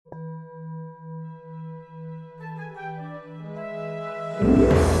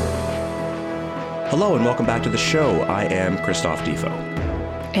Hello and welcome back to the show. I am Christoph Defoe.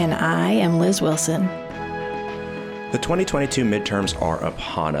 And I am Liz Wilson. The 2022 midterms are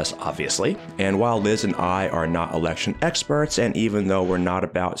upon us, obviously, and while Liz and I are not election experts, and even though we're not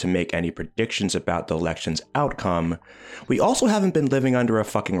about to make any predictions about the election's outcome, we also haven't been living under a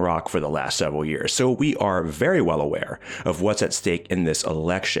fucking rock for the last several years, so we are very well aware of what's at stake in this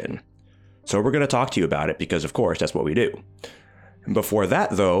election. So we're going to talk to you about it because, of course, that's what we do. Before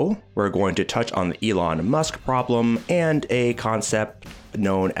that, though, we're going to touch on the Elon Musk problem and a concept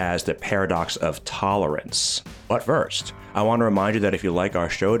known as the paradox of tolerance. But first, I want to remind you that if you like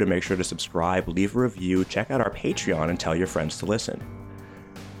our show, to make sure to subscribe, leave a review, check out our Patreon, and tell your friends to listen.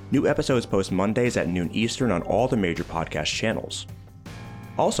 New episodes post Mondays at noon Eastern on all the major podcast channels.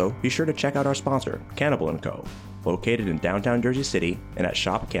 Also, be sure to check out our sponsor, Cannibal & Co., located in downtown Jersey City and at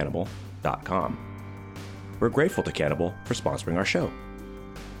shopcannibal.com. We're grateful to Cannibal for sponsoring our show.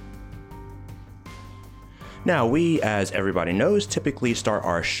 Now, we, as everybody knows, typically start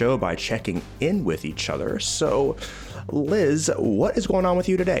our show by checking in with each other. So, Liz, what is going on with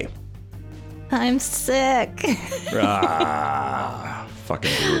you today? I'm sick.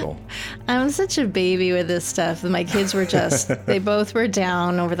 Fucking brutal. I'm such a baby with this stuff. My kids were they both were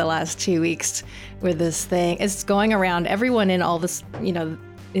down over the last 2 weeks with this thing. It's going around. Everyone in all this,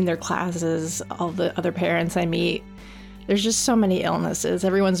 in their classes, all the other parents I meet, there's just so many illnesses.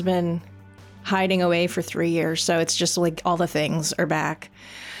 Everyone's been hiding away for 3 years, so it's just like all the things are back.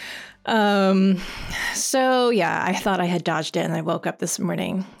 So yeah, I thought I had dodged it, and I woke up this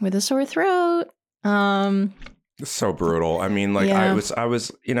morning with a sore throat. It's so brutal. I mean, like, yeah. I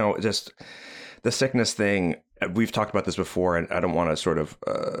was, just the sickness thing. We've talked about this before, and I don't want to sort of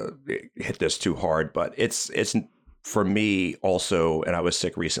hit this too hard, but it's for me also, and I was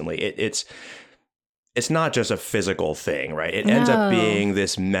sick recently. It's not just a physical thing, right? It ends up being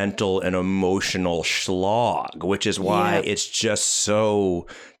this mental and emotional slog, which is why it's just so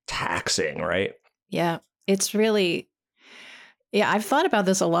taxing, right? Yeah, it's really. Yeah, I've thought about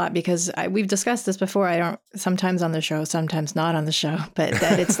this a lot because we've discussed this before. Sometimes on the show, sometimes not on the show, but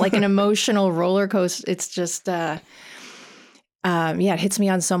that it's like an emotional roller coaster. It's just, it hits me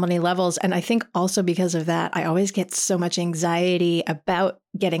on so many levels. And I think also because of that, I always get so much anxiety about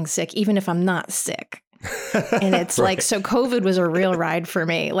getting sick, even if I'm not sick. And it's right. Like, so COVID was a real ride for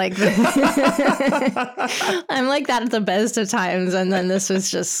me. Like, I'm like that at the best of times. And then this was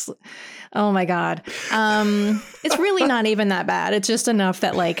just, oh my God. It's really not even that bad. It's just enough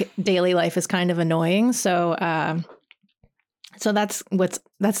that like daily life is kind of annoying. So that's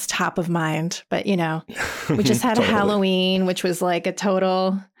top of mind. But, we just had a Halloween, which was like a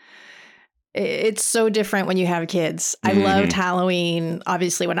total. It's so different when you have kids. I loved Halloween,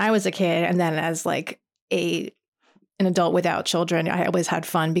 obviously, when I was a kid. And then as like an adult without children, I always had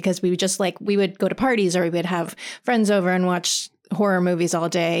fun because we would go to parties or we would have friends over and watch horror movies all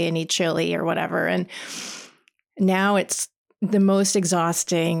day and eat chili or whatever. And now it's the most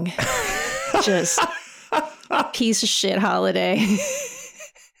exhausting, just piece of shit holiday.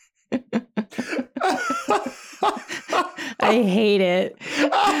 I hate it.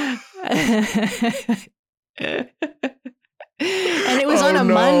 And it was on a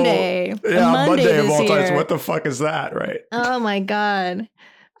Monday. Yeah, Monday of all times. What the fuck is that, right? Oh my God.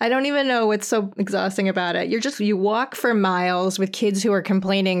 I don't even know what's so exhausting about it. You walk for miles with kids who are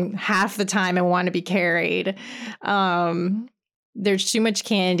complaining half the time and want to be carried. There's too much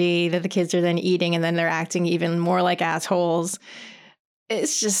candy that the kids are then eating, and then they're acting even more like assholes.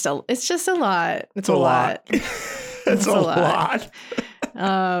 It's just a lot. It's a lot. It's a lot.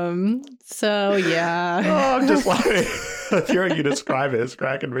 So yeah. Oh, I'm just laughing. Hearing you describe it is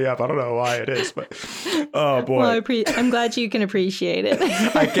cracking me up. I don't know why it is, but oh boy. Well, I'm glad you can appreciate it.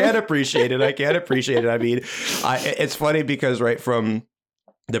 I can appreciate it. I mean, it's funny because right from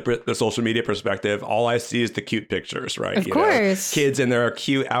the social media perspective, all I see is the cute pictures, right? Of course. Kids in their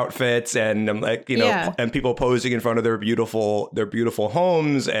cute outfits and and people posing in front of their beautiful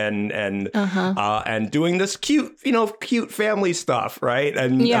homes and doing this cute family stuff, right?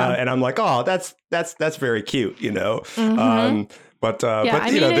 And and I'm like, oh, that's very cute, But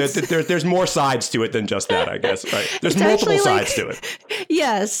there's more sides to it than just that, I guess. Right? There's multiple sides to it.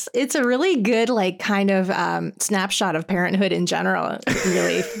 Yes, it's a really good kind of snapshot of parenthood in general.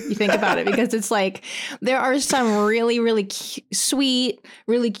 Really, if you think about it, because it's like there are some really, really sweet,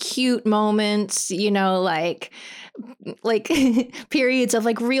 really cute moments. Like periods of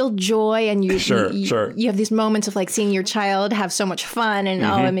real joy, and you have these moments of seeing your child have so much fun, and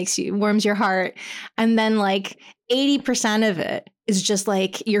it warms your heart, and then 80% of it is just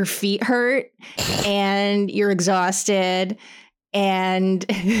your feet hurt and you're exhausted And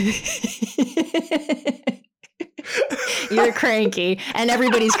you're cranky and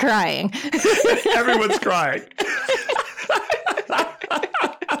everybody's crying. Everyone's crying.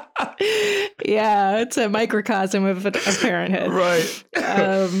 Yeah, it's a microcosm of parenthood. Right.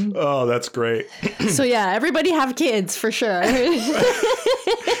 Oh, that's great. So yeah, everybody have kids for sure.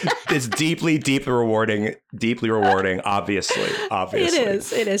 It's deeply rewarding, obviously.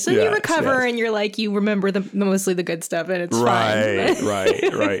 It is. So you recover and you're like, you remember mostly the good stuff and it's fine.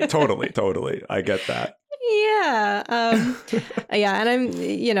 Right. Totally. I get that. Yeah. Yeah. And I'm,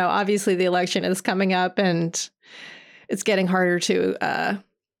 obviously the election is coming up and it's getting harder to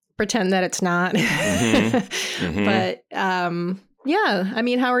pretend that it's not. But yeah, I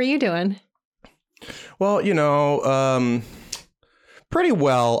mean, how are you doing? Well, pretty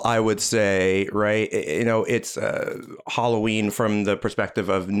well, I would say, right? It's Halloween from the perspective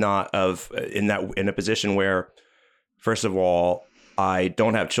of in a position where, first of all, I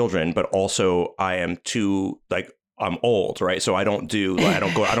don't have children, but also I am I'm old, right? So I don't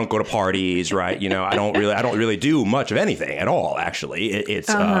go to parties, right? I don't really do much of anything at all. Actually,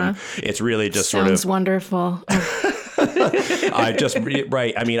 it's really just sounds wonderful.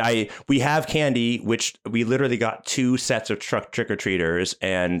 Right. I mean, we have candy, which we literally got 2 sets of trick-or-treaters,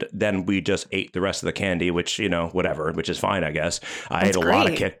 and then we just ate the rest of the candy, which, whatever, which is fine, I guess. I ate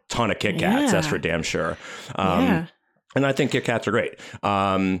a ton of Kit Kats. That's for damn sure. And I think Kit Kats are great.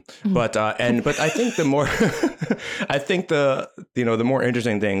 But I think the more, the more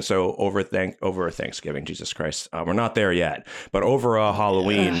interesting thing. So over Thanksgiving, Jesus Christ, we're not there yet. But over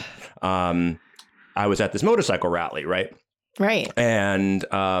Halloween, I was at this motorcycle rally, right? Right. And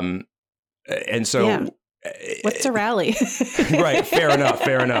so. What's a rally? Right. Fair enough.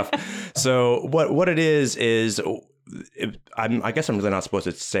 So what it is I guess I'm really not supposed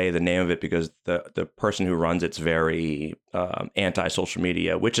to say the name of it because the person who runs it's very anti-social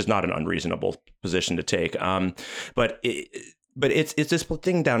media, which is not an unreasonable position to take. But it's this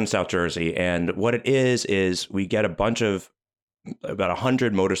thing down in South Jersey, and what it is we get about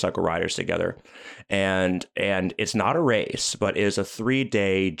 100 motorcycle riders together, and it's not a race, but it is a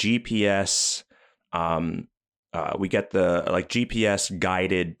 3-day GPS. We get the GPS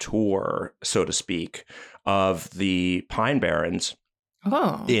guided tour, so to speak, of the Pine Barrens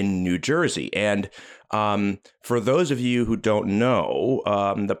in New Jersey. And for those of you who don't know,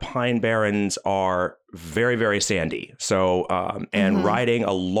 the Pine Barrens are very, very sandy. So and riding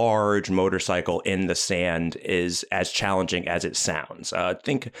a large motorcycle in the sand is as challenging as it sounds.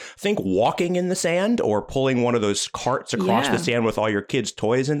 Think walking in the sand or pulling one of those carts across the sand with all your kids'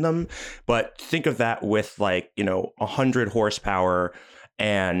 toys in them. But think of that with 100 horsepower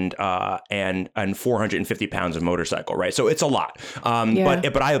and 450 pounds of motorcycle, right? So it's a lot.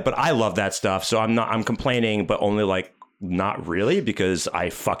 But I love that stuff. So I'm complaining, but only not really, because I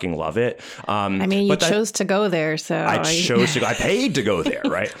fucking love it. I mean, you chose to go there, so I chose to go. I paid to go there,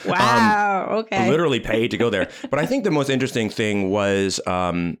 right? Wow. Okay. Literally paid to go there. But I think the most interesting thing was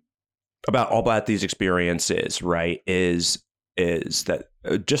about these experiences, right? Is that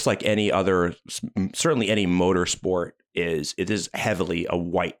just like any other, certainly any motorsport, it is heavily a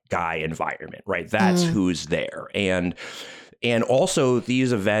white guy environment, right? That's who's there. And also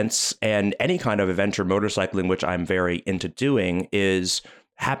these events and any kind of adventure motorcycling, which I'm very into doing,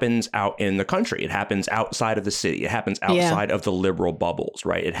 happens out in the country. It happens outside of the city. It happens outside of the liberal bubbles,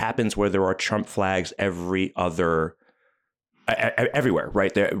 right? It happens where there are Trump flags everywhere,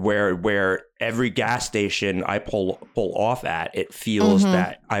 right there, where every gas station I pull off at, it feels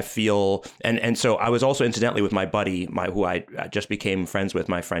that I feel. And so I was also incidentally with my buddy, who I just became friends with,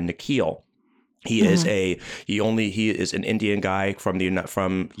 my friend Nikhil. He is he is an Indian guy from India. In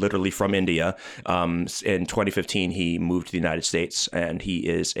 2015, he moved to the United States, and he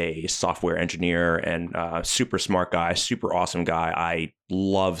is a software engineer and super smart guy, super awesome guy. I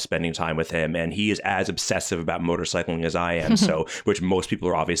love spending time with him, and he is as obsessive about motorcycling as I am. So, which most people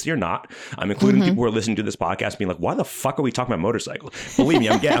are obviously not. I'm including people who are listening to this podcast being like, "Why the fuck are we talking about motorcycles?" Believe me,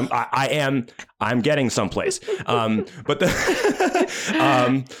 I'm getting someplace. But the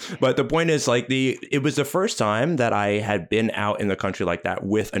point is, it was the first time that I had been out in the country like that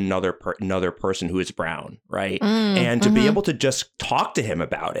with another person who is brown, right? And to be able to just talk to him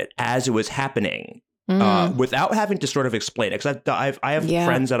about it as it was happening. Without having to sort of explain it, because I have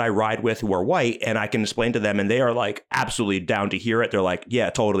friends that I ride with who are white, and I can explain to them, and they are absolutely down to hear it. They're like, "Yeah,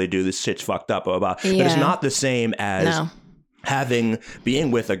 totally, dude, this shit's fucked up." Blah, blah, blah. But it's not the same as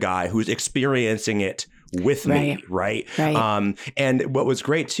being with a guy who's experiencing it with me, right? And what was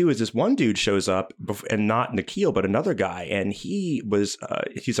great too is this one dude shows up, and not Nikhil, but another guy, and he's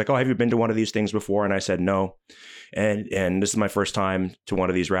like, "Oh, have you been to one of these things before?" And I said, "No." And this is my first time to one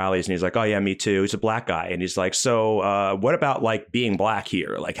of these rallies. And he's like, "Oh yeah, me too." He's a black guy. And he's like, "So what about like being black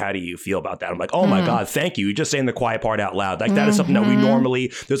here? Like, how do you feel about that?" I'm like, "Oh my God, thank you. You're just saying the quiet part out loud. Like that is something that we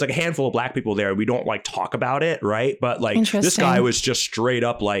normally, there's like a handful of black people there. We don't like talk about it. Right. But like this guy was just straight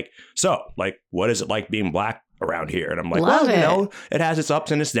up like, so like, what is it like being black around here?" And I'm like, it has its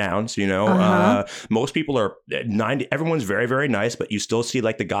ups and its downs, most people are 90, everyone's very, very nice, but you still see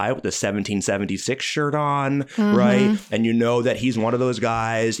like the guy with the 1776 shirt on, right? And you know that he's one of those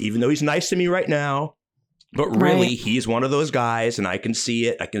guys, even though he's nice to me right now. But really, he's one of those guys, and I can see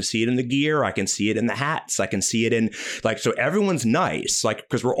it. I can see it in the gear. I can see it in the hats. I can see it in like, so everyone's nice, like,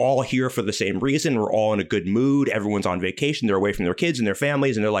 because we're all here for the same reason. We're all in a good mood. Everyone's on vacation. They're away from their kids and their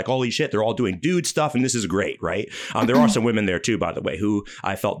families, and they're like, holy shit, they're all doing dude stuff, and this is great, right? There are some women there too, by the way, who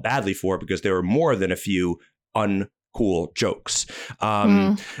I felt badly for because there were more than a few uncool jokes.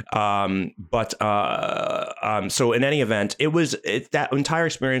 So in any event, that entire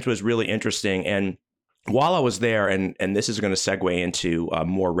experience was really interesting. And while I was there, and this is going to segue into a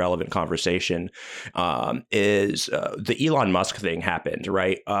more relevant conversation, is the Elon Musk thing happened,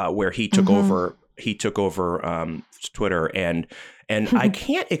 right? Where he took over Twitter, and I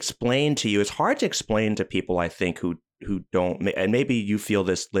can't explain to you. It's hard to explain to people, I think, who don't, and maybe you feel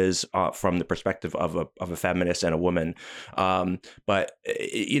this, Liz, from the perspective of a feminist and a woman, but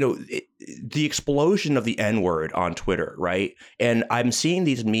the explosion of the N-word on Twitter, right? And I'm seeing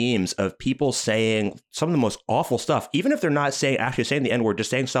these memes of people saying some of the most awful stuff, even if they're not actually saying the N-word,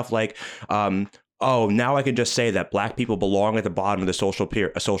 just saying stuff like, "Oh, now I can just say that black people belong at the bottom of the social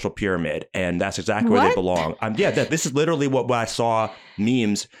pyramid, and that's exactly where they belong." This is literally what I saw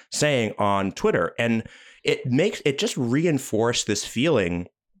memes saying on Twitter, and it just reinforced this feeling.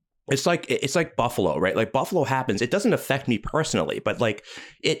 It's like Buffalo, right? Like Buffalo happens. It doesn't affect me personally, but like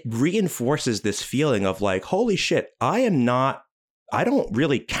it reinforces this feeling of like, holy shit, I don't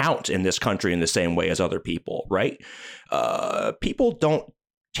really count in this country in the same way as other people, right? People don't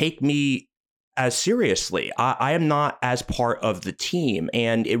take me as seriously. I am not as part of the team.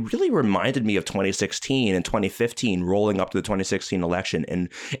 And it really reminded me of 2016 and 2015 rolling up to the 2016 election in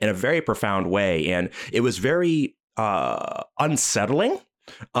a very profound way. And it was very unsettling,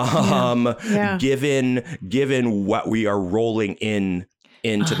 given what we are rolling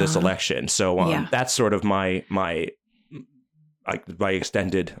into this election. So that's sort of my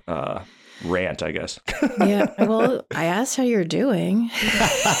extended rant, I guess. Yeah. Well, I asked how you're doing.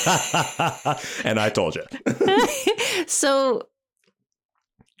 And I told you. So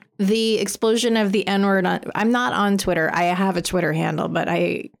the explosion of the N-word, I'm not on Twitter. I have a Twitter handle, but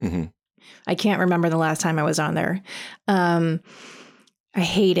I can't remember the last time I was on there. I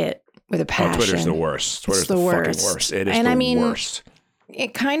hate it with a passion. Twitter's the worst. Twitter's the fucking worst. It is worst.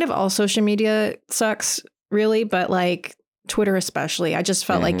 It kind of all social media sucks, really, but like Twitter especially. I just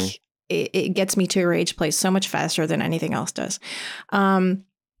felt like it gets me to a rage place so much faster than anything else does.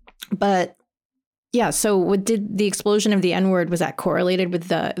 But yeah, so what did the explosion of the N-word, was that correlated with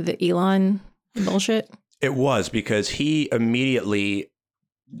the Elon bullshit? It was, because he immediately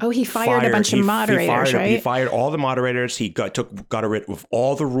he fired a bunch of moderators, right? He fired all the moderators. He got rid of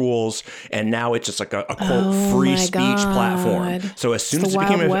all the rules, and now it's just like a quote free speech platform. So as soon as it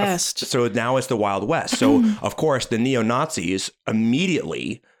became so now it's the Wild West. So of course the neo-Nazis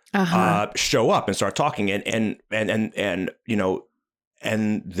immediately show up and start talking, and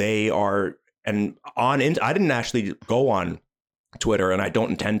they are, and I didn't actually go on Twitter, and I don't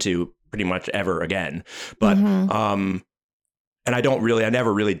intend to pretty much ever again, but and I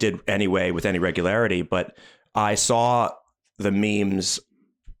never really did anyway with any regularity, but I saw the memes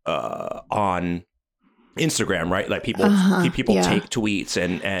on Instagram, right? Like people take tweets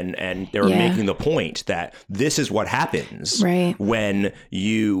and they were making the point that this is what happens when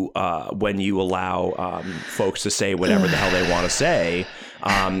you allow folks to say whatever the hell they want to say.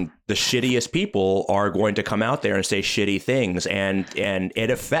 The shittiest people are going to come out there and say shitty things, and it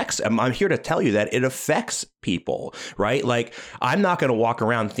affects. I'm here to tell you that it affects people, right? Like, I'm not going to walk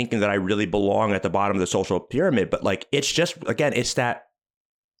around thinking that I really belong at the bottom of the social pyramid, but like, it's just, again, it's that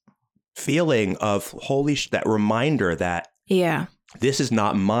feeling of that reminder that this is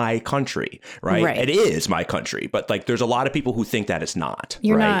not my country, right? It is my country, but like, there's a lot of people who think that it's not.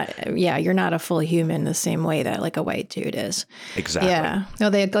 You're not a full human the same way that like a white dude is. Exactly. Yeah. No,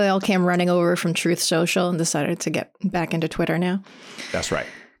 they all came running over from Truth Social and decided to get back into Twitter now. That's right.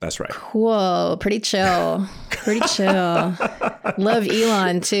 Cool. Pretty chill. Love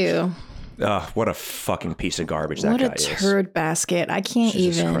Elon too. What a fucking piece of garbage that guy is. What a turd basket. I can't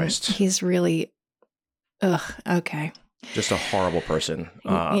Jesus even. Christ. He's really. Ugh. Okay. Just a horrible person.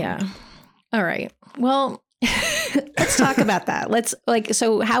 Yeah. All right. Well, let's talk about that.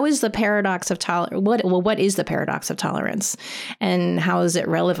 So how is the paradox of tolerance? What is the paradox of tolerance, and how is it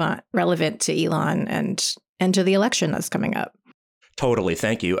relevant to Elon and to the election that's coming up? Totally.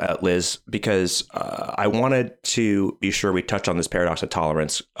 Thank you, Liz, because I wanted to be sure we touch on this paradox of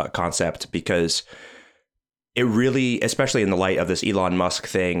tolerance concept, because it really, especially in the light of this Elon Musk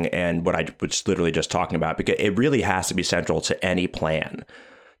thing and what I was literally just talking about, because it really has to be central to any plan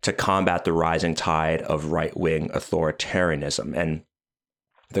to combat the rising tide of right-wing authoritarianism. And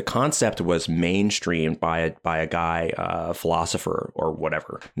the concept was mainstreamed by a guy, philosopher or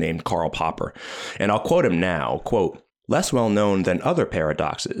whatever, named Karl Popper. And I'll quote him now, quote, "Less well known than other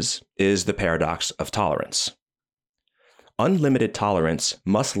paradoxes is the paradox of tolerance. Unlimited tolerance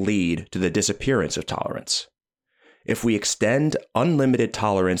must lead to the disappearance of tolerance. If we extend unlimited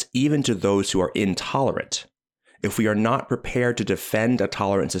tolerance even to those who are intolerant, if we are not prepared to defend a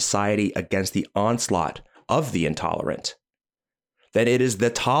tolerant society against the onslaught of the intolerant, then it is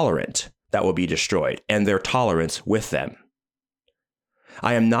the tolerant that will be destroyed, and their tolerance with them.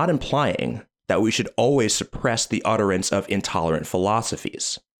 I am not implying that we should always suppress the utterance of intolerant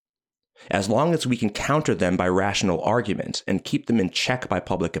philosophies. As long as we can counter them by rational argument and keep them in check by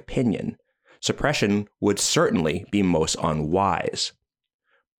public opinion, suppression would certainly be most unwise.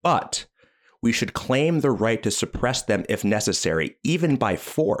 But we should claim the right to suppress them if necessary, even by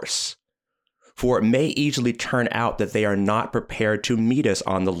force, for it may easily turn out that they are not prepared to meet us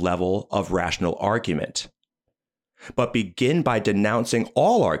on the level of rational argument. But begin by denouncing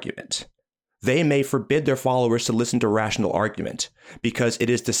all argument. They may forbid their followers to listen to rational argument because it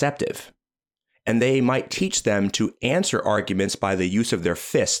is deceptive, and they might teach them to answer arguments by the use of their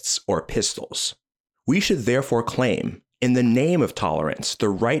fists or pistols. We should therefore claim, in the name of tolerance, the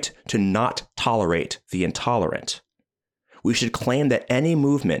right to not tolerate the intolerant. We should claim that any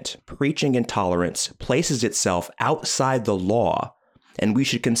movement preaching intolerance places itself outside the law, and we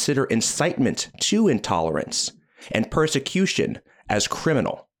should consider incitement to intolerance and persecution as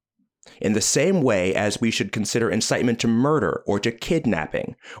criminal, in the same way as we should consider incitement to murder or to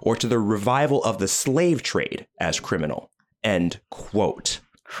kidnapping or to the revival of the slave trade as criminal. End quote.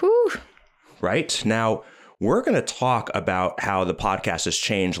 Whew. Right? Now, we're going to talk about how the podcast has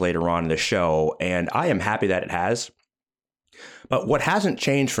changed later on in the show, and I am happy that it has. But what hasn't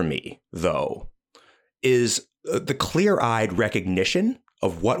changed for me, though, is the clear-eyed recognition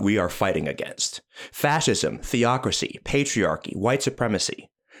of what we are fighting against. Fascism, theocracy, patriarchy, white supremacy.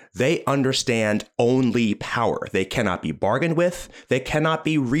 They understand only power. They cannot be bargained with. They cannot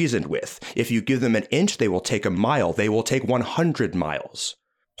be reasoned with. If you give them an inch, they will take a mile. They will take 100 miles.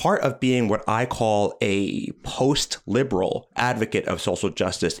 Part of being what I call a post-liberal advocate of social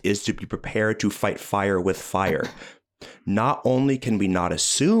justice is to be prepared to fight fire with fire. Not only can we not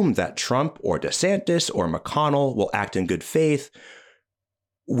assume that Trump or DeSantis or McConnell will act in good faith,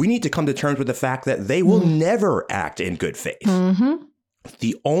 we need to come to terms with the fact that they will never act in good faith. Mm-hmm.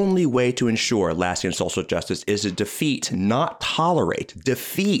 The only way to ensure lasting social justice is to defeat, not tolerate,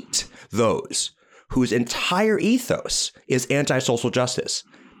 defeat those whose entire ethos is anti-social justice.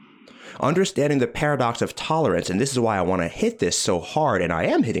 Understanding the paradox of tolerance, and this is why I want to hit this so hard, and I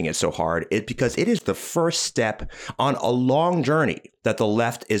am hitting it so hard, is because it is the first step on a long journey that the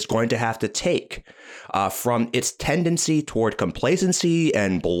left is going to have to take from its tendency toward complacency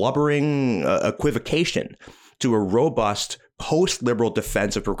and blubbering equivocation to a robust post-liberal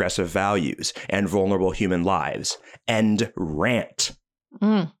defense of progressive values and vulnerable human lives. End rant.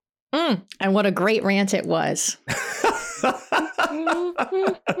 And what a great rant it was.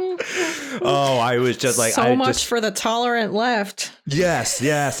 Oh, I was just like, so much for the tolerant left. Yes,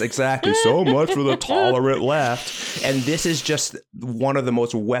 exactly. So much for the tolerant left. And this is just one of the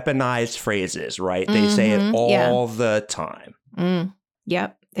most weaponized phrases, right? They say it all the time.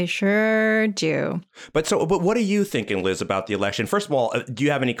 Yep, they sure do. But what are you thinking, Liz, about the election? First of all, do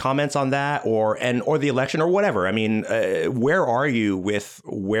you have any comments on that or the election or whatever? I mean, where are you with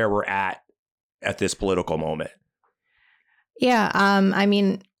where we're at this political moment? Yeah, I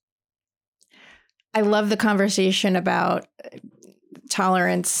mean, I love the conversation about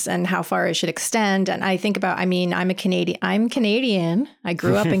tolerance and how far it should extend. And I think about, I'm Canadian. I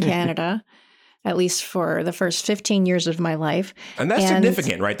grew up in Canada, at least for the first 15 years of my life. And that's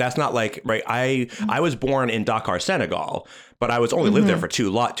significant, right? That's not like, right, I was born in Dakar, Senegal, but I was only lived there for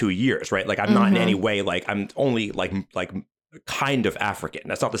 2 years, right? Like I'm not in any way, like I'm only like kind of African.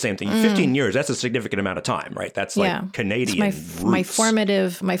 That's not the same thing. 15 years, that's a significant amount of time, right? That's like Canadian it's my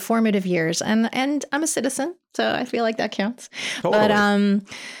formative years. And I'm a citizen, so I feel like that counts. Totally.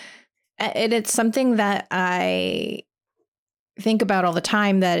 But it's something that I think about all the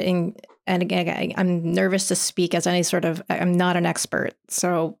time, and again, I'm nervous to speak as any sort of, I'm not an expert.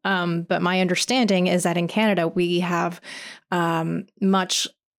 So, but my understanding is that in Canada, we have our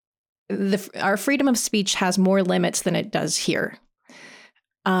freedom of speech has more limits than it does here,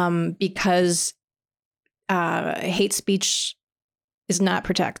 because hate speech is not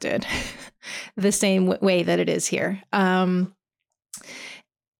protected the same way that it is here.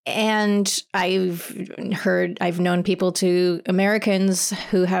 And I've known Americans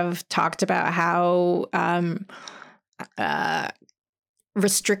who have talked about how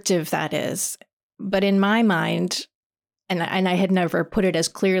restrictive that is. But in my mind, and I had never put it as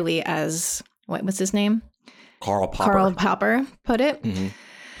clearly as, what was his name? Karl Popper put it. Mm-hmm.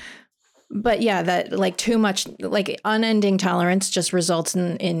 But yeah, that like too much, like unending tolerance just results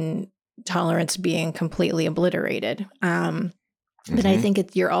in tolerance being completely obliterated. But I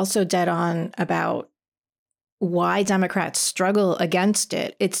think you're also dead on about why Democrats struggle against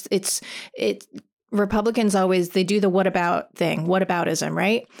it. It's Republicans always, they do the what about thing, whataboutism,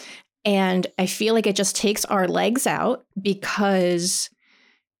 right? And I feel like it just takes our legs out because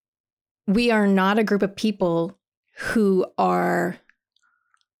we are not a group of people who are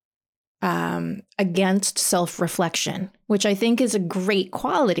against self-reflection, which I think is a great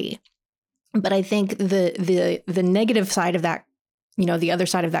quality. But I think the negative side of that, the other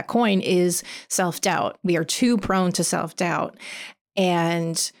side of that coin is self-doubt. We are too prone to self-doubt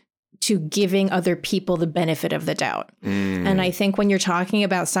and to giving other people the benefit of the doubt. And I think when you're talking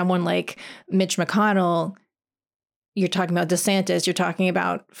about someone like Mitch McConnell, you're talking about DeSantis, you're talking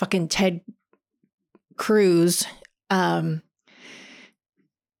about fucking Ted Cruz. I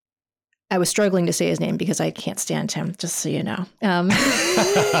was struggling to say his name because I can't stand him, just so you know.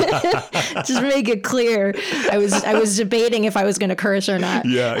 Just make it clear. I was debating if I was going to curse or not.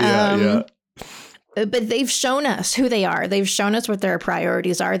 Yeah. But they've shown us who they are. They've shown us what their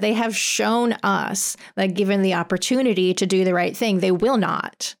priorities are. They have shown us that given the opportunity to do the right thing, they will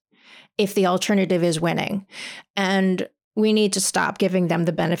not if the alternative is winning. And we need to stop giving them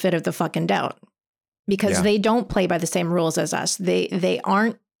the benefit of the fucking doubt because they don't play by the same rules as us. They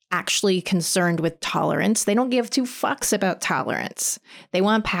aren't actually concerned with tolerance. They don't give two fucks about tolerance. They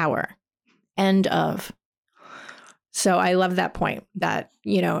want power. End of. So I love that point that,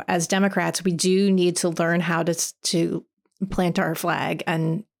 as Democrats, we do need to learn how to plant our flag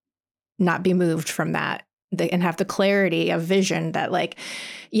and not be moved from that and have the clarity of vision that, like,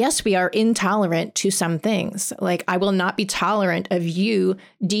 yes, we are intolerant to some things. Like, I will not be tolerant of you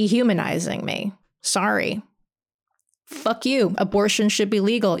dehumanizing me. Sorry. Fuck you. Abortion should be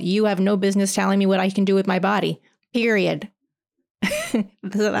legal. You have no business telling me what I can do with my body. Period. So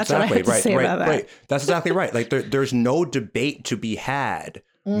that's what I have to say about that. Right. That's exactly right. Like there's no debate to be had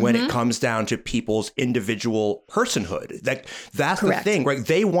when it comes down to people's individual personhood. Like that's Correct. The thing, right?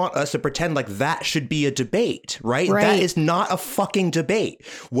 They want us to pretend like that should be a debate, right? That is not a fucking debate.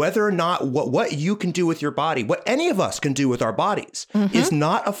 Whether or not what you can do with your body, what any of us can do with our bodies is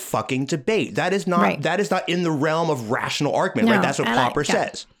not a fucking debate. That is not that is not in the realm of rational argument, right? That's what Popper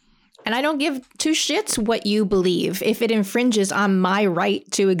says. And I don't give two shits what you believe. If it infringes on my right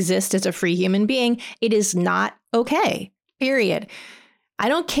to exist as a free human being, it is not okay. Period. I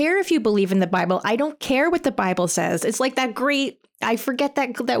don't care if you believe in the Bible. I don't care what the Bible says. It's like that great, I forget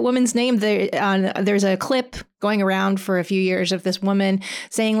that woman's name. There's a clip going around for a few years of this woman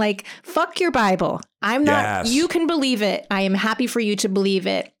saying like, fuck your Bible. I'm not, you can believe it. I am happy for you to believe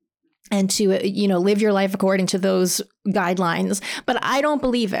it and to, live your life according to those guidelines. But I don't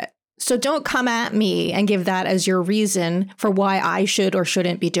believe it. So don't come at me and give that as your reason for why I should or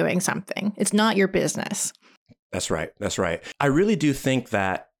shouldn't be doing something. It's not your business. That's right. That's right. I really do think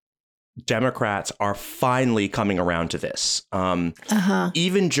that Democrats are finally coming around to this.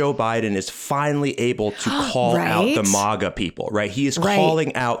 Even Joe Biden is finally able to call out the MAGA people, right? He is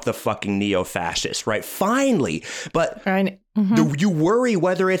calling out the fucking neo-fascists, right? Finally. But you worry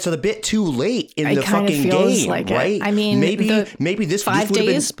whether it's a bit too late in the fucking game, like right? I mean, maybe this 5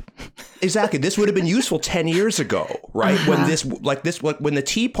 days. Exactly. This would have been useful 10 years ago, right? When when the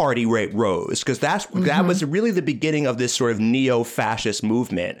Tea Party rate rose, because that was really the beginning of this sort of neo-fascist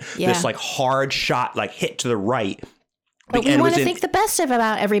movement. This like hard shot, like hit to the right. But we want to think the best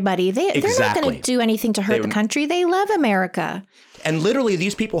about everybody. They're not going to do anything to hurt the country. They love America. And literally,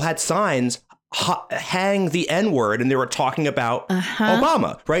 these people had signs hang the N-word and they were talking about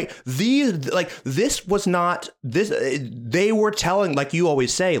Obama, right? This was not this. They were telling, like you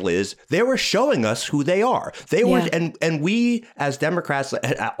always say, Liz, they were showing us who they are. They were, and we as Democrats,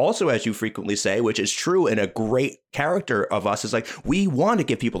 also as you frequently say, which is true and a great character of us, is like, we want to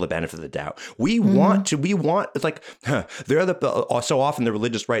give people the benefit of the doubt. We want it's like, so often the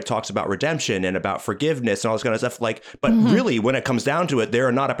religious right talks about redemption and about forgiveness and all this kind of stuff. Like, but really, when it comes down to it,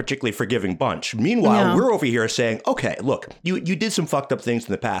 they're not a particularly forgiving bunch. Meanwhile, we're over here saying, okay, look, you did some fucked up things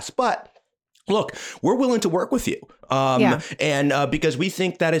in the past, but look, we're willing to work with you. And because we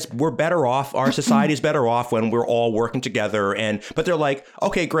think that we're better off, our society is better off when we're all working together. But they're like,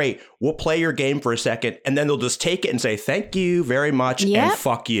 okay, great, we'll play your game for a second. And then they'll just take it and say, thank you very much. And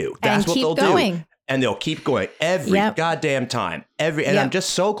fuck you. That's what they'll do. And they'll keep going every goddamn time. And I'm just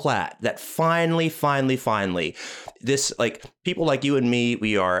so glad that finally, this, like, people like you and me,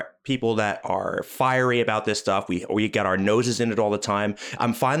 we are people that are fiery about this stuff. We get our noses in it all the time.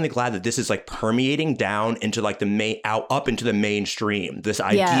 I'm finally glad that this is like permeating down into like up into the mainstream. This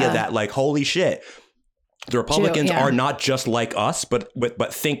idea that, like, holy shit, the Republicans are not just like us, but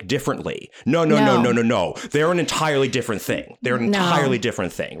think differently. No. They're an entirely different thing. They're an entirely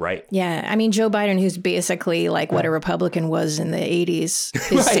different thing, right? Yeah. I mean, Joe Biden, who's basically like what a Republican was in the 80s,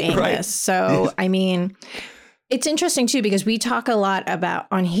 is saying this. So, I mean, it's interesting, too, because we talk a lot about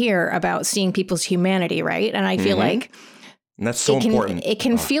seeing people's humanity, right? And I feel like and that's so important. It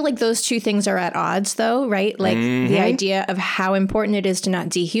can feel like those two things are at odds, though, right? Like the idea of how important it is to not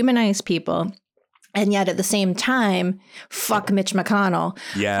dehumanize people. And yet at the same time, fuck Mitch McConnell.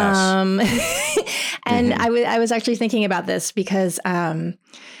 Yes. And I was actually thinking about this because, I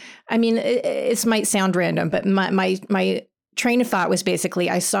mean, it might sound random, but my train of thought was basically,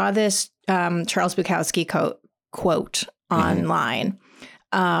 I saw this Charles Bukowski quote online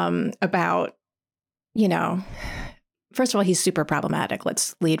about, first of all, he's super problematic.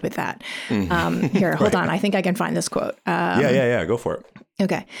 Let's lead with that. Here, hold on. I think I can find this quote. Yeah. Go for it.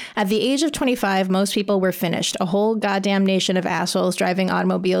 Okay. At the age of 25, most people were finished. A whole goddamn nation of assholes driving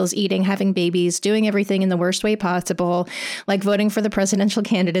automobiles, eating, having babies, doing everything in the worst way possible, like voting for the presidential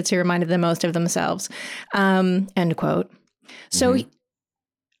candidates who reminded them most of themselves. End quote. So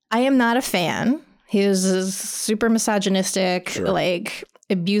I am not a fan. He was super misogynistic, like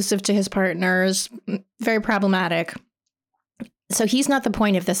abusive to his partners, very problematic. So he's not the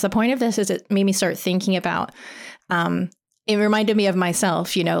point of this. The point of this is it made me start thinking about, it reminded me of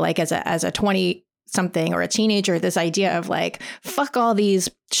myself, like as a 20-something or a teenager, this idea of like, fuck all these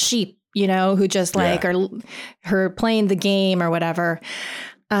sheep, who just like are her playing the game or whatever.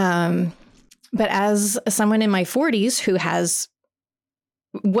 But as someone in my 40s who has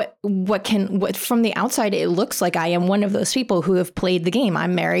what from the outside, it looks like I am one of those people who have played the game.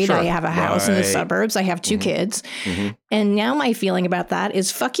 I'm married. I have a house in the suburbs. I have 2 kids. And now my feeling about that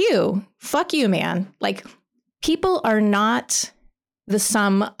is fuck you, man. Like, people are not the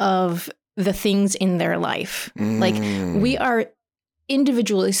sum of the things in their life. Like, we are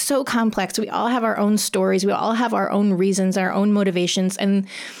individually so complex. We all have our own stories. We all have our own reasons, our own motivations, and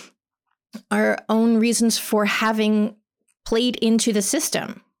our own reasons for having played into the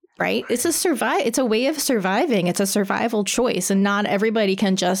system, right? It's a way of surviving. It's a survival choice. And not everybody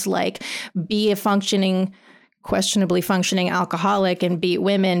can just like be a questionably functioning alcoholic and beat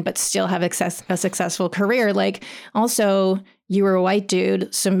women, but still have a successful career. Like, also, you were a white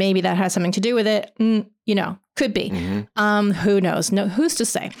dude, so maybe that has something to do with it. Could be. Who knows? No, who's to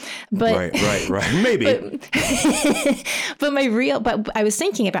say? But right. Maybe. But I was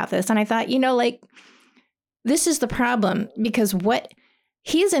thinking about this and I thought, like, this is the problem, because what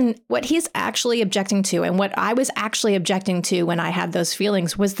he's actually objecting to, and what I was actually objecting to when I had those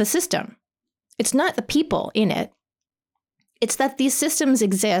feelings, was the system. It's not the people in it. It's that these systems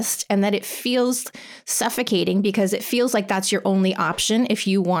exist and that it feels suffocating because it feels like that's your only option if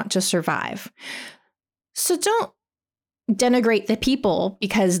you want to survive. So don't denigrate the people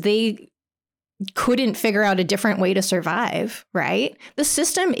because they couldn't figure out a different way to survive, right? The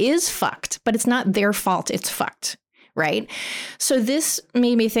system is fucked, but it's not their fault it's fucked, right? So this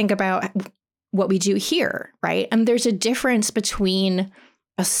made me think about what we do here, right? And there's a difference between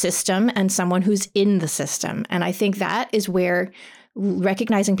a system and someone who's in the system. And I think that is where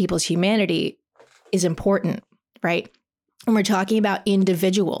recognizing people's humanity is important, right? When we're talking about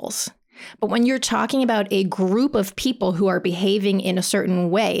individuals. But when you're talking about a group of people who are behaving in a certain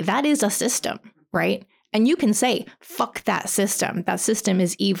way, that is a system, right? And you can say, fuck that system. That system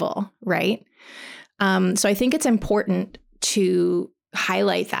is evil, right? So I think it's important to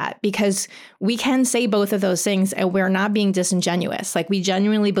highlight that, because we can say both of those things and we're not being disingenuous. Like, we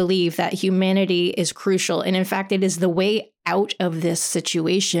genuinely believe that humanity is crucial. And in fact, it is the way out of this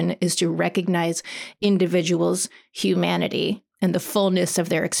situation is to recognize individuals' humanity and the fullness of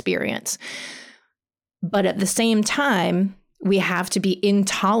their experience. But at the same time, we have to be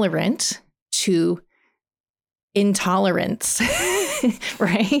intolerant to intolerance,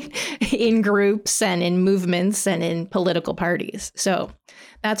 right? In groups and in movements and in political parties. So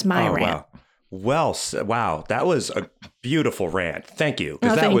that's my rant. Wow. Wow. That was a beautiful rant. Thank you.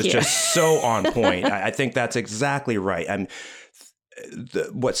 Because that was just so on point. I think that's exactly right. And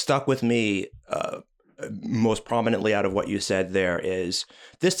what stuck with me most prominently out of what you said there is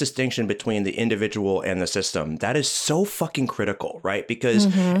this distinction between the individual and the system. That is so fucking critical, right? Because,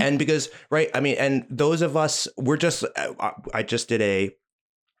 right, I mean, and those of us, I just did a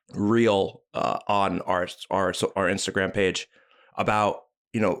reel on our Instagram page about,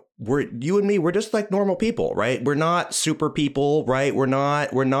 you and me, we're just like normal people, right? We're not super people, right? We're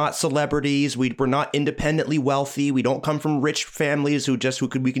not celebrities. We're not independently wealthy. We don't come from rich families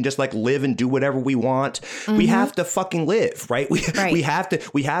we can just like live and do whatever we want. We have to fucking live, right? We have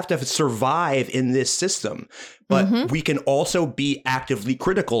to survive in this system. But we can also be actively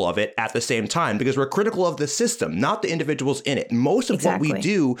critical of it at the same time, because we're critical of the system, not the individuals in it. Most of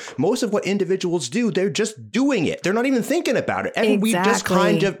what individuals do, they're just doing it. They're not even thinking about it. And we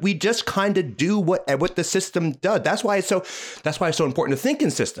just kind of do what the system does. That's why it's so important to think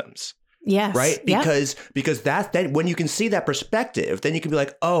in systems. Yes. Right? Because then when you can see that perspective, then you can be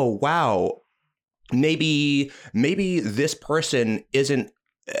like, oh, wow, maybe this person isn't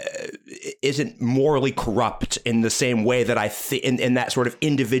morally corrupt in the same way that I think in that sort of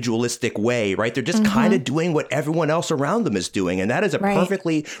individualistic way, right? They're just kind of doing what everyone else around them is doing. And that is a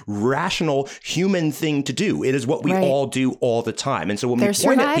perfectly rational human thing to do. It is what we all do all the time. And so when we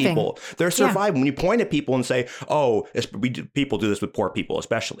point at people, they're surviving. When you point at people and say, oh, people do this with poor people,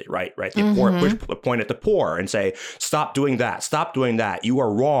 especially, right? They point at the poor and say, stop doing that. Stop doing that. You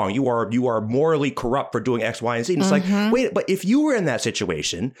are wrong. You are morally corrupt for doing X, Y, and Z. And it's like, wait, but if you were in that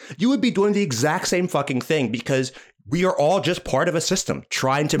situation, you would be doing the exact same fucking thing, because we are all just part of a system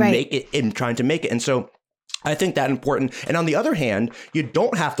trying to make it. And so I think that important. And on the other hand, you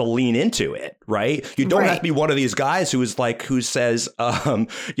don't have to lean into it, right? You don't have to be one of these guys who says, I'm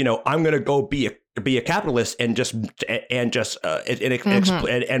going to go be a capitalist and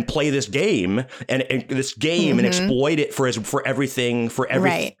play this game and exploit it for everything it's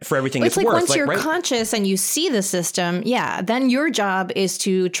like worth. Once you're conscious and you see the system, then your job is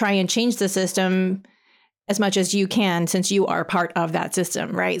to try and change the system as much as you can, since you are part of that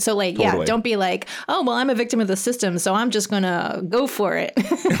system, right? So don't be like, oh, well, I'm a victim of the system, so I'm just going to go for it.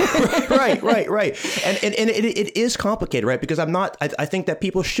 Right. And it is complicated, right? Because I think that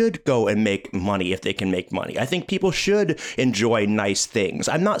people should go and make money if they can make money. I think people should enjoy nice things.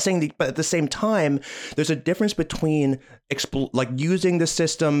 I'm not saying that, but at the same time, there's a difference between using the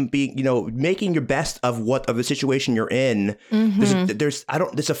system, making your best of the situation you're in. There's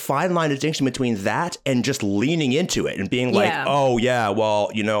a fine line distinction between that and just leaning into it and being like, oh yeah,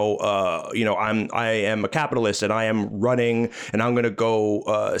 well, I am a capitalist and I am running and I'm going to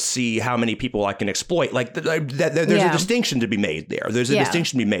go see how many people I can exploit. Like there's a distinction to be made there. There's a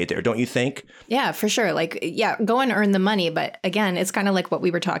distinction to be made there. Don't you think? Yeah, for sure. Go and earn the money. But again, it's kind of like what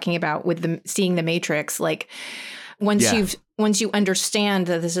we were talking about with seeing the Matrix. Like once you understand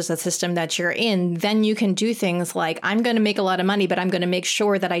that this is a system that you're in, then you can do things like, I'm going to make a lot of money, but I'm going to make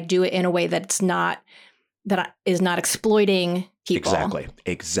sure that I do it in a way that is not exploiting people.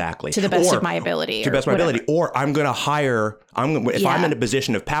 Exactly. To the best of my ability. Or I'm going to hire, if I'm in a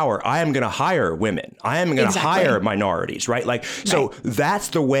position of power, I am going to hire women. I am going to hire minorities, right? So that's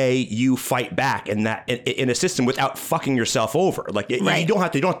the way you fight back in a system without fucking yourself over. You don't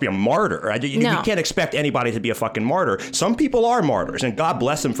have to be a martyr. You can't expect anybody to be a fucking martyr. Some people are martyrs and God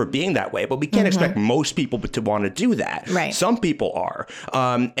bless them for being that way, but we can't expect most people to want to do that. Right. Some people are,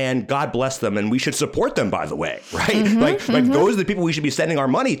 and God bless them, and we should support them, by the way, right? Those are the people we should be sending our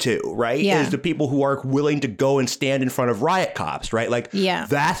money to, right? Is the people who are willing to go and stand in front of riot cops, right?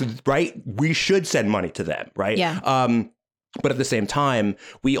 That's right. We should send money to them, right? Yeah. But at the same time,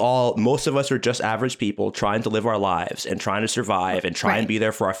 most of us are just average people trying to live our lives and trying to survive and try and be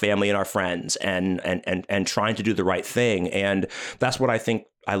there for our family and our friends and trying to do the right thing. And that's what I think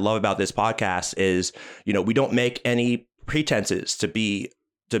I love about this podcast is, we don't make any pretenses to be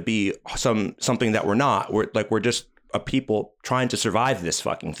something that we're not. We're just of people trying to survive this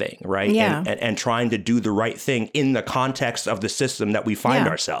fucking thing, right? Yeah. And trying to do the right thing in the context of the system that we find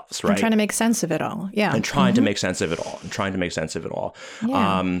ourselves, right? And trying to make sense of it all. Yeah. And trying to make sense of it all.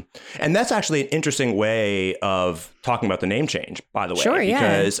 Yeah. And that's actually an interesting way of talking about the name change, by the way. Sure,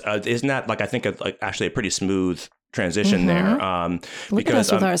 because isn't that like, I think, actually a pretty smooth transition there. Look at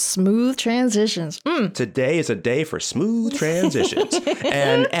us with our smooth transitions. Today is a day for smooth transitions.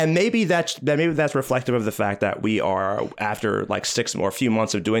 and maybe that's reflective of the fact that we are, after like 6 or a few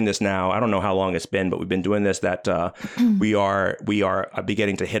months of doing this now, I don't know how long it's been, but we've been doing this, that we are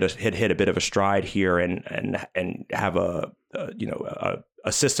beginning to hit a bit of a stride here and have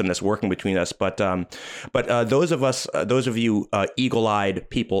a system that's working between us. But those of you eagle-eyed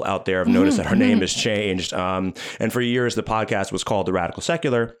people out there have noticed that our name has changed. And for years, the podcast was called The Radical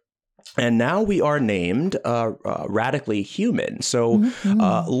Secular. And now we are named Radically Human. So,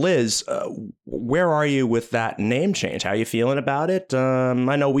 Liz, where are you with that name change? How are you feeling about it?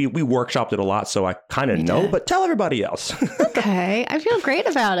 I know we workshopped it a lot, so I kind of know, but tell everybody else. Okay. I feel great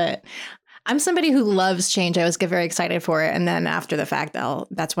about it. I'm somebody who loves change. I always get very excited for it. And then after the fact,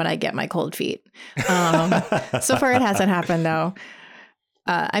 that's when I get my cold feet. So far, it hasn't happened, though.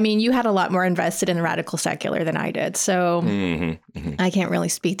 I mean, you had a lot more invested in the Radical Secular than I did. So I can't really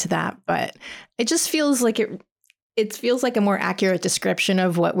speak to that. But it just feels like it feels like a more accurate description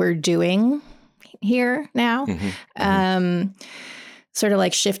of what we're doing here now. Sort of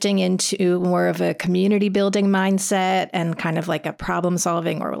like shifting into more of a community building mindset and kind of like a problem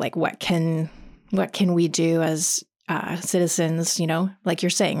solving, or like what can we do as citizens, like you're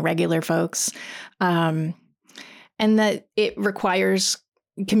saying, regular folks. And that it requires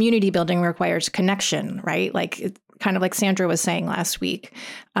community building, requires connection, right? Like kind of like Sandra was saying last week,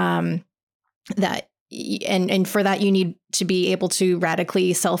 that and for that, you need to be able to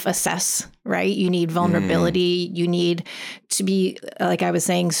radically self-assess, right? You need vulnerability. You need to be, like I was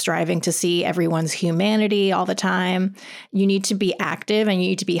saying, striving to see everyone's humanity all the time. You need to be active, and you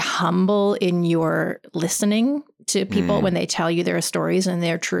need to be humble in your listening to people when they tell you their stories and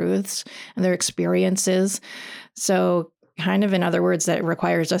their truths and their experiences. So kind of, in other words, that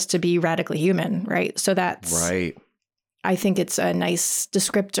requires us to be radically human, right? So that's right. I think it's a nice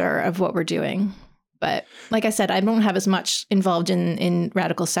descriptor of what we're doing. But like I said, I don't have as much involved in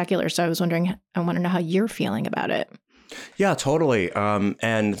Radical Secular. So I want to know how you're feeling about it. Yeah, totally.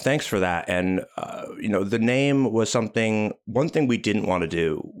 And thanks for that. And, the name was one thing we didn't want to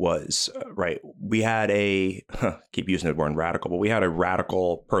do was, we had keep using the word radical, but we had a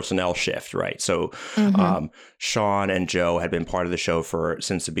radical personnel shift, right? So Sean and Joe had been part of the show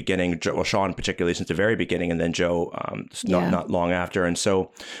since the beginning. Sean particularly since the very beginning, and then Joe not long after.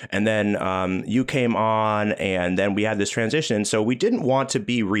 And then you came on, and then we had this transition. So we didn't want to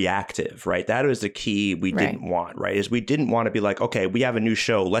be reactive, right? That was the key we didn't want, right? Is we didn't want to be like, okay, we have a new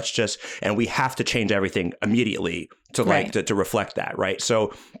show, and we have to change everything immediately to to reflect that, right?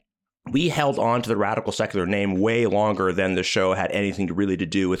 So we held on to the Radical Secular name way longer than the show had anything to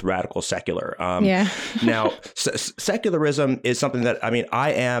do with Radical Secular. Now, secularism is something that, I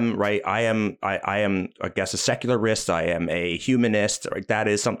am, I guess, a secularist. I am a humanist. Right? That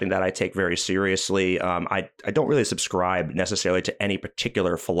is something that I take very seriously. I don't really subscribe necessarily to any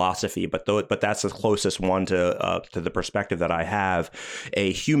particular philosophy, but that's the closest one to the perspective that I have,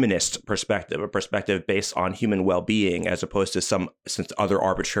 a humanist perspective, a perspective based on human well-being as opposed to some other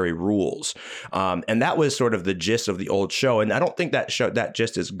arbitrary rules. And that was sort of the gist of the old show. And I don't think that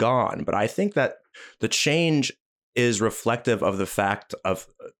gist is gone, but I think that the change is reflective of the fact of,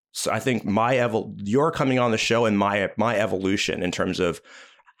 so I think you're coming on the show and my evolution in terms of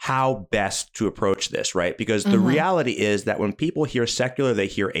how best to approach this, right? Because the reality is that when people hear secular, they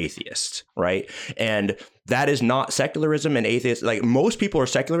hear atheist, right? And that is not secularism and atheist. Like, most people are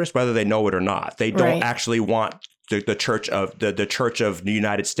secularists, whether they know it or not. They don't actually want the Church of the Church of the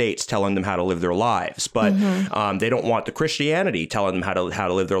United States telling them how to live their lives, but they don't want the Christianity telling them how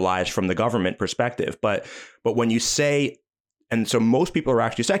to live their lives from the government perspective. But when you say, and so most people are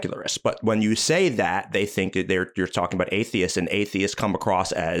actually secularists, but when you say that, they think that you're talking about atheists, and atheists come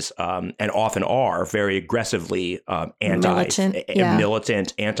across as and often are very aggressively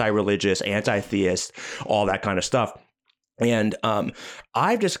militant, anti-religious, anti-theist, all that kind of stuff. And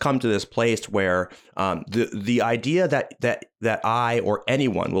I've just come to this place where the idea that I or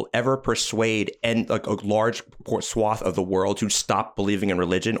anyone will ever persuade like a large swath of the world to stop believing in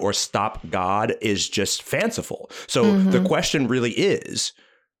religion or stop God is just fanciful. So the question really is,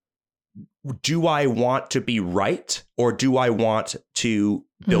 do I want to be right, or do I want to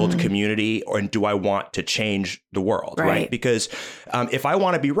build community, or do I want to change the world? Right. Because if I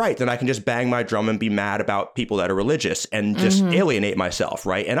want to be right, then I can just bang my drum and be mad about people that are religious and just alienate myself.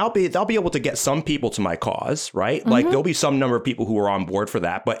 Right. And I'll be able to get some people to my cause. Right. Like there'll be some number of people who are on board for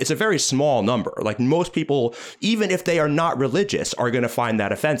that, but it's a very small number. Like most people, even if they are not religious, are going to find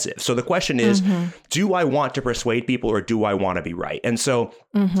that offensive. So the question is, do I want to persuade people or do I want to be right? And so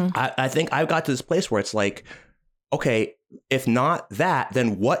I think I've got to this place where it's like, okay, if not that,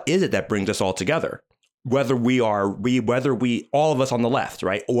 then what is it that brings us all together? Whether we all of us on the left,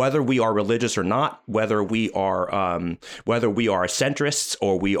 right? Whether we are religious or not, whether we are centrists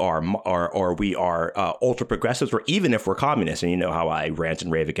or we are ultra progressives, or even if we're communists, and you know how I rant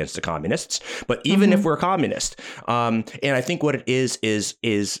and rave against the communists, but even if we're communist, and I think what it is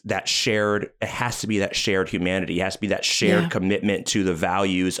that shared, it has to be that shared humanity, it has to be that shared commitment to the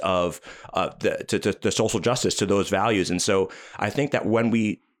values of the social justice, to those values. And so I think that when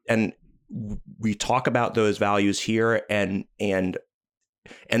we talk about those values here, and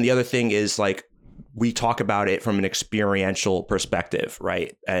the other thing is, like, we talk about it from an experiential perspective,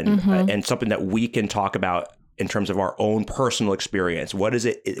 right? And something that we can talk about in terms of our own personal experience. What is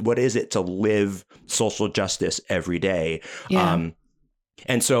it to live social justice every day? Yeah.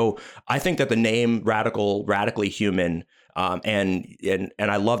 And so I think that the name Radically Human, and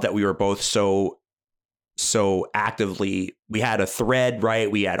I love that we were both so actively, we had a thread,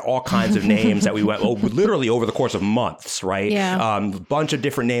 right? We had all kinds of names that we went literally over the course of months, right? Yeah. A bunch of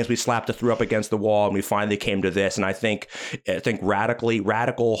different names we slapped and threw up against the wall, and we finally came to this. And I think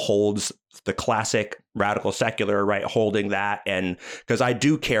radical holds the classic radical secular, right? Holding that, and because I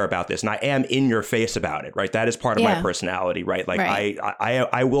do care about this, and I am in your face about it, right? That is part of my personality, right? Like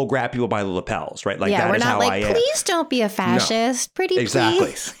I will grab people by the lapels, right? Like that is how I am. Please don't be a fascist, no. Pretty exactly.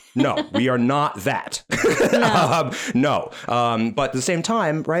 Please. No, we are not that. No. But at the same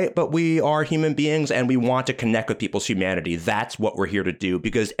time, right? But we are human beings, and we want to connect with people's humanity. That's what we're here to do,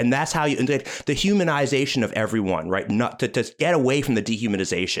 and that's how the humanization of everyone, right? Not to get away from the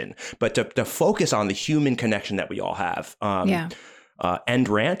dehumanization, but to focus on the human connection that we all have. End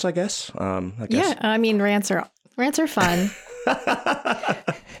rant, I guess. Yeah, I mean, rants are fun.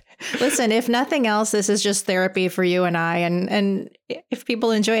 Listen, if nothing else, this is just therapy for you and I, and if people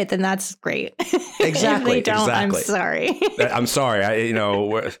enjoy it, then that's great. Exactly. If they don't, exactly. I'm sorry. I'm sorry.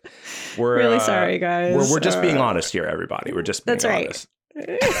 We're really sorry, guys. We're just being honest here, everybody. We're just being honest.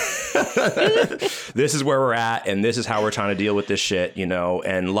 This is where we're at, and this is how we're trying to deal with this shit,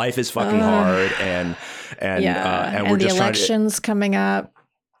 and life is fucking hard, and we're just the elections coming up.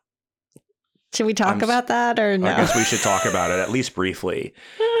 Should we talk about that or no? I guess we should talk about it at least briefly.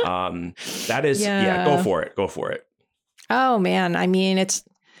 That is, go for it. Oh man. I mean, it's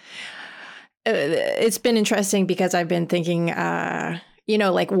been interesting because I've been thinking,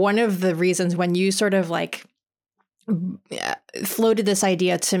 like one of the reasons when you sort of like floated this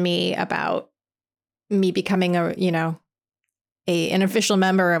idea to me about me becoming an official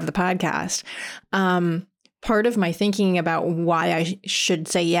member of the podcast, part of my thinking about why I should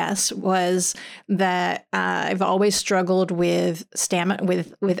say yes was that I've always struggled with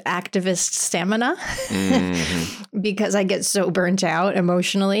activist stamina because I get so burnt out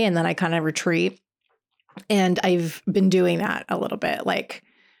emotionally, and then I kind of retreat. And I've been doing that a little bit. Like,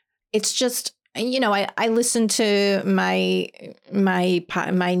 it's just, I listen to my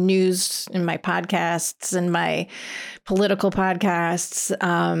news and my podcasts and my political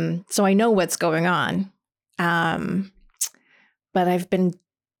podcasts, so I know what's going on. But I've been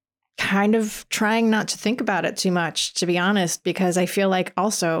kind of trying not to think about it too much, to be honest, because I feel like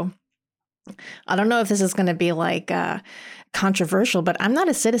also, I don't know if this is going to be like controversial, but I'm not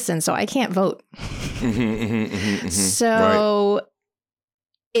a citizen, so I can't vote. So right.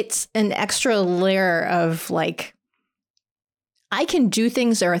 It's an extra layer of like, I can do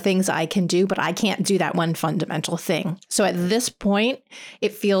things, there are things I can do, but I can't do that one fundamental thing. So at this point,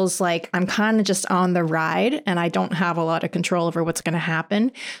 it feels like I'm kind of just on the ride, and I don't have a lot of control over what's going to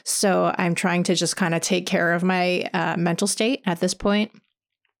happen. So I'm trying to just kind of take care of my mental state at this point.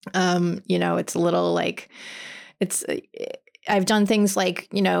 It's a little like, I've done things like,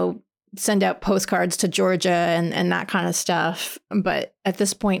 send out postcards to Georgia and that kind of stuff. But at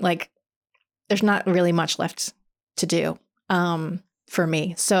this point, like, there's not really much left to do. For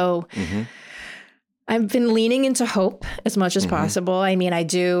me. So I've been leaning into hope as much as possible. I mean, I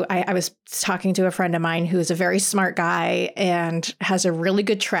was talking to a friend of mine who's a very smart guy and has a really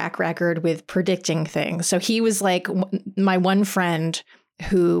good track record with predicting things. So he was like my one friend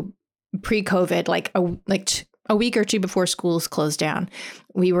who pre-COVID, like a week or two before schools closed down,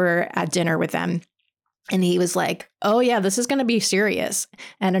 we were at dinner with them. And he was like, oh, yeah, this is going to be serious.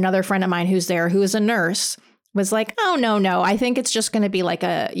 And another friend of mine who's there, who is a nurse, was like, oh, no, I think it's just going to be like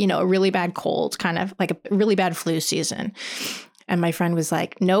a really bad cold, kind of like a really bad flu season. And my friend was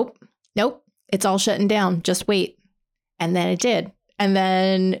like, nope, it's all shutting down. Just wait. And then it did. And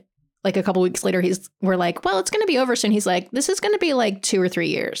then like a couple weeks later, we're like, well, it's going to be over soon. He's like, this is going to be like 2 or 3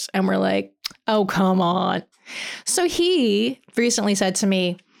 years. And we're like, oh, come on. So he recently said to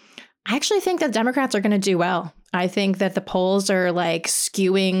me, I actually think that Democrats are going to do well. I think that the polls are like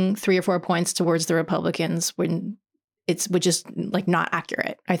skewing 3 or 4 points towards the Republicans which is like not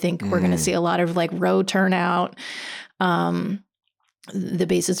accurate. I think we're going to see a lot of like road turnout. The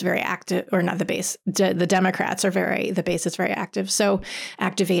base is very active, or not the base. The Democrats the base is very active. So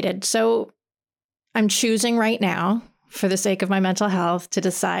activated. So I'm choosing right now, for the sake of my mental health, to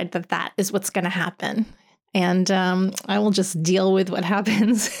decide that is what's going to happen. And I will just deal with what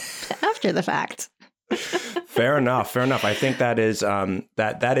happens after the fact. Fair enough. I think that is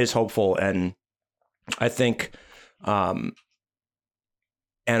that is hopeful, and I think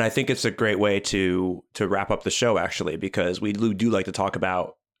it's a great way to wrap up the show, actually, because we do like to talk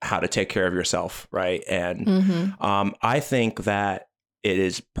about how to take care of yourself, right? And I think that it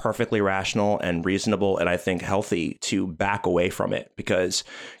is perfectly rational and reasonable, and I think healthy to back away from it, because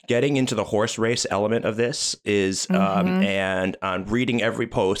getting into the horse race element of this is and reading every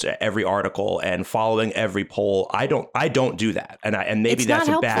post, every article, and following every poll. I don't do that, and maybe that's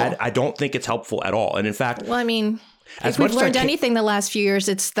bad. I don't think it's helpful at all. And in fact, well, I mean, if we've learned anything the last few years,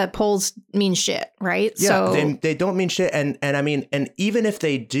 it's that polls mean shit, right? Yeah, so they don't mean shit, and I mean, and even if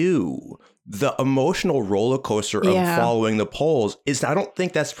they do, the emotional roller coaster of following the polls I don't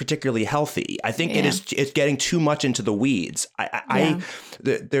think that's particularly healthy. I think it's getting too much into the weeds.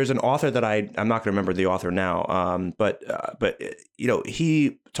 There's an author that I'm not going to remember the author now, but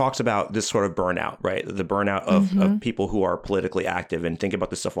he talks about this sort of burnout, right? The burnout of people who are politically active and think about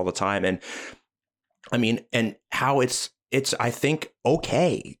this stuff all the time. And I mean, and how it's I think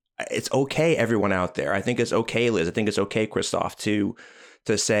okay. It's okay, everyone out there. I think it's okay, Liz. I think it's okay, Christoph, to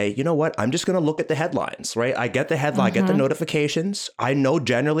say, you know what, I'm just going to look at the headlines, right? I get the headline, I get the notifications. I know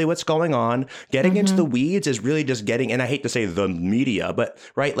generally what's going on. Getting into the weeds is really just and I hate to say the media, but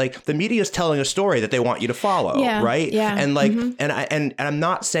right, like the media is telling a story that they want you to follow, right? Yeah. And like, and I'm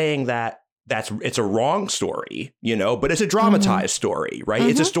not saying that it's a wrong story, but it's a dramatized story, right?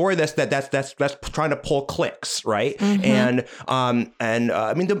 It's a story that's trying to pull clicks, right? And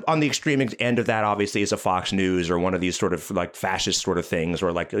I mean, on the extreme end of that, obviously, is a Fox News or one of these sort of like fascist sort of things,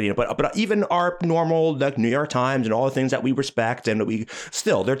 or like but even our normal like New York Times and all the things that we respect, and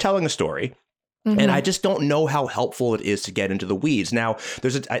they're telling a story. And I just don't know how helpful it is to get into the weeds. Now,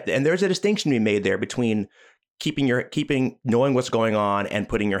 there's a distinction to be made there between knowing what's going on and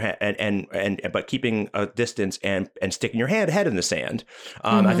putting your head but keeping a distance and sticking your head in the sand.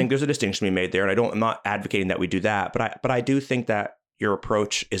 I think there's a distinction to be made there, and I'm not advocating that we do that, but I do think that your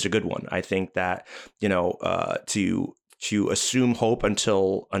approach is a good one. I think that to assume hope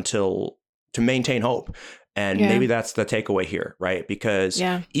until to maintain hope, and maybe that's the takeaway here, right? Because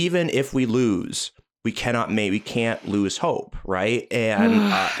even if we lose, we can't lose hope, right? And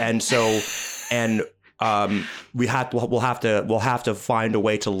we'll have to find a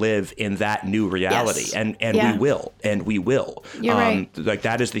way to live in that new reality, and we will. You're right. Like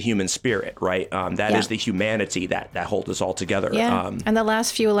that is the human spirit, right? That is the humanity that holds us all together. Yeah. And the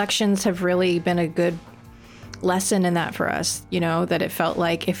last few elections have really been a good lesson in that for us. That it felt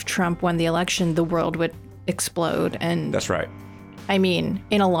like if Trump won the election, the world would explode. And that's right. I mean,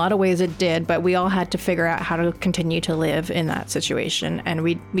 in a lot of ways it did, but we all had to figure out how to continue to live in that situation, and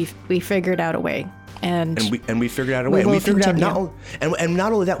we figured out a way. And we figured out a way. We figured out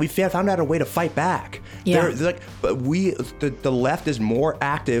not only that, we found out a way to fight back. Yeah. The left is more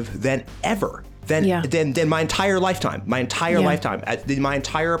active than ever. Than my entire lifetime. My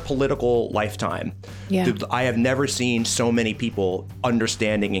entire political lifetime. Yeah. I have never seen so many people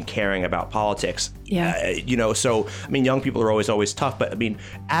understanding and caring about politics. Yeah. So I mean, young people are always tough, but I mean,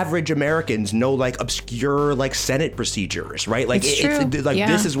 average Americans know like obscure like Senate procedures, right? Like it's like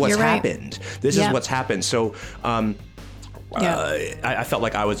this is what's happened. This is what's happened. So I felt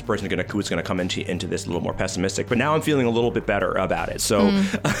like I was the person who was going to come into this a little more pessimistic, but now I'm feeling a little bit better about it. So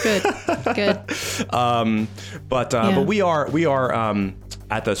good. But we are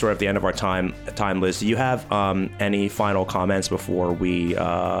at the sort of the end of our time, Liz. Do you have any final comments before we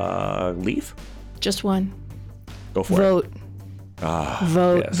leave? Just one. Go for it.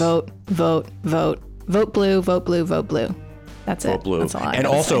 Vote. Vote. Vote blue. Vote blue. Vote blue. That's vote it. blue. That's all I and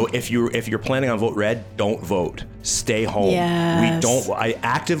gotta also, say. if you're planning on vote red, don't vote. Stay home. Yes. I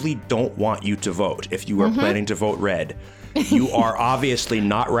actively don't want you to vote. If you are planning to vote red, you are obviously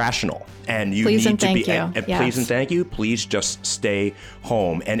not rational, and you Please need and to thank be. you. And Yes. please and thank you. Please just stay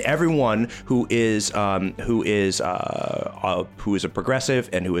home. And everyone who is a progressive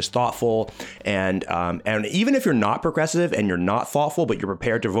and who is thoughtful, and even if you're not progressive and you're not thoughtful, but you're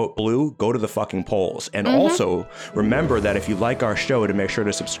prepared to vote blue, go to the fucking polls. And also remember that if you like our show, to make sure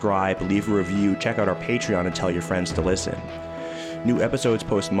to subscribe, leave a review, check out our Patreon, and tell your friends to listen. New episodes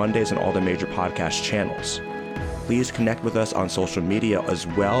post Mondays on all the major podcast channels. Please connect with us on social media as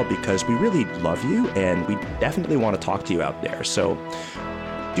well, because we really love you and we definitely want to talk to you out there. So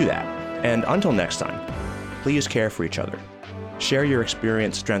do that. And until next time, please care for each other. Share your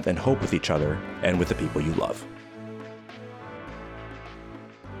experience, strength, and hope with each other and with the people you love.